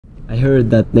I heard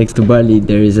that next to Bali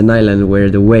there is an island where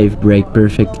the waves break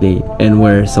perfectly and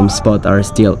where some spots are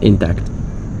still intact.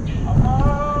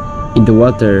 In the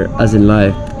water, as in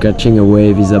life, catching a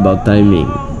wave is about timing,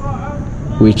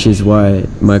 which is why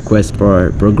my quest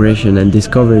for progression and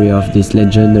discovery of this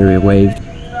legendary wave,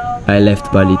 I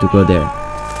left Bali to go there.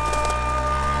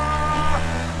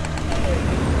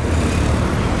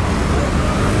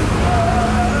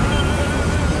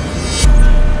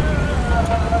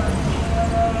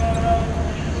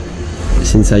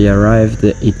 Since I arrived,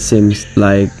 it seems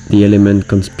like the element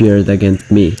conspired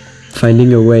against me.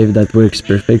 Finding a wave that works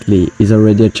perfectly is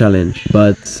already a challenge,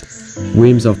 but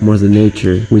whims of Mother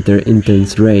Nature with her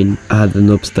intense rain had an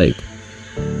obstacle.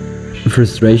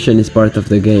 Frustration is part of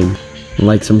the game.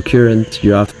 Like some current,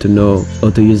 you have to know how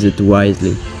to use it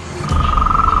wisely.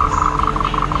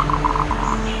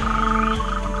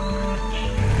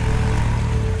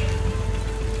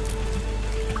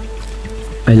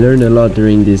 I learned a lot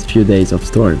during these few days of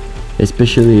storm,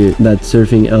 especially that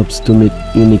surfing helps to meet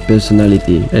unique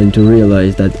personality and to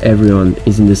realize that everyone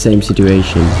is in the same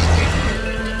situation,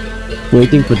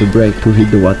 waiting for the break to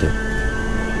hit the water.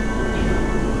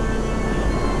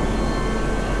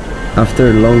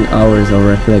 After long hours of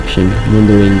reflection,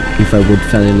 wondering if I would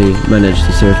finally manage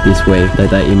to surf this wave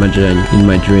that I imagined in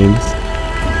my dreams,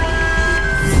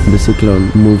 the cyclone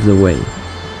moved away,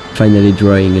 finally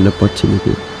drawing an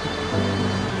opportunity.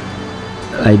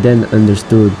 I then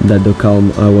understood that the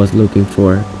calm I was looking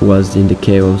for was in the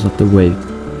chaos of the wave,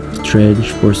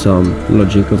 strange for some,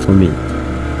 logical for me.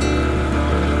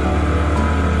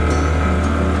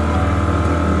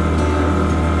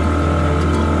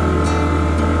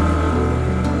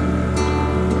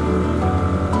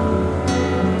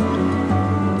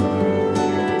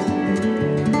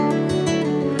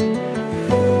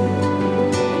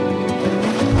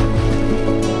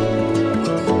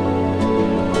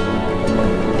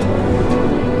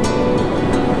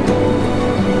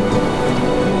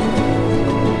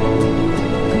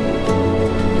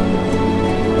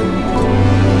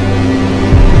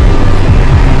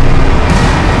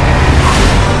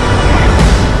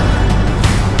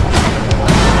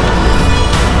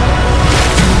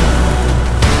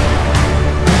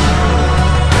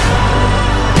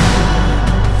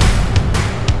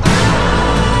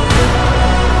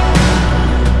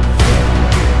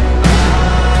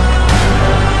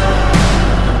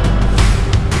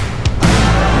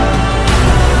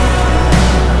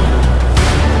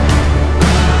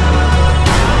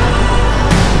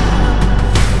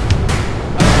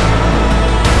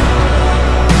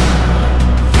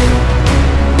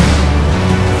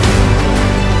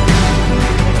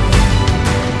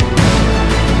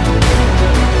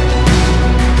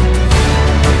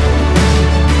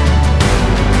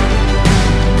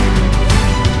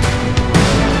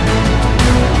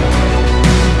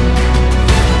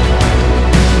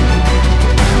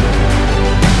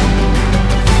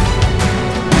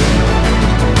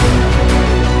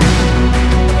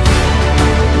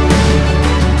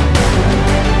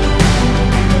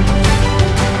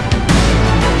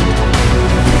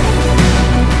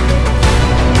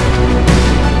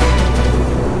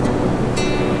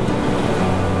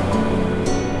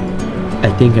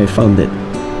 I think I found it.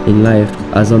 In life,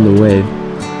 as on the wave,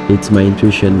 it's my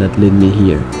intuition that led me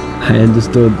here. I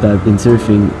understood that in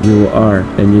surfing you are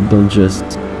and you don't just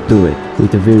do it,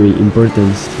 with a very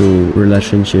importance to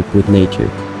relationship with nature.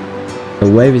 A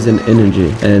wave is an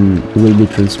energy and will be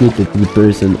transmitted to the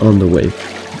person on the wave.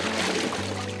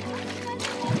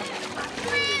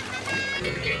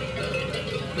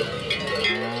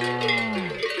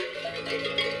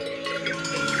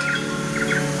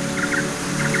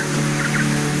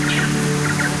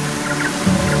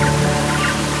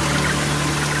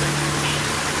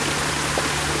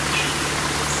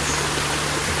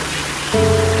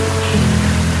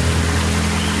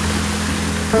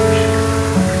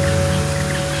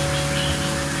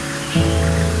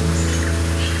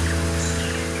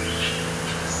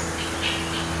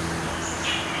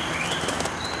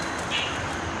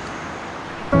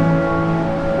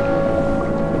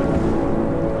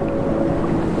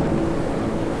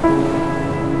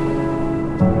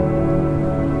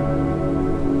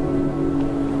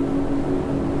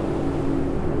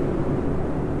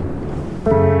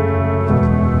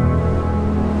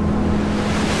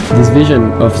 This vision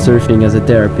of surfing as a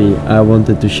therapy, I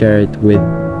wanted to share it with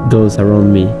those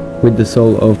around me, with the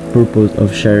sole of purpose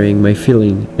of sharing my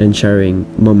feeling and sharing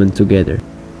moment together.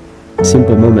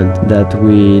 Simple moment that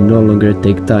we no longer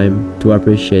take time to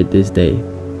appreciate this day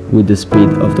with the speed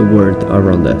of the world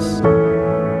around us.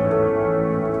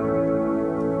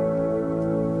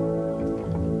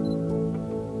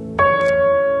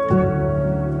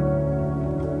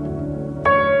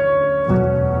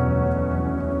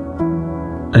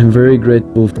 I'm very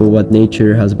grateful for what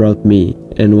nature has brought me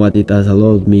and what it has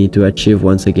allowed me to achieve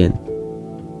once again.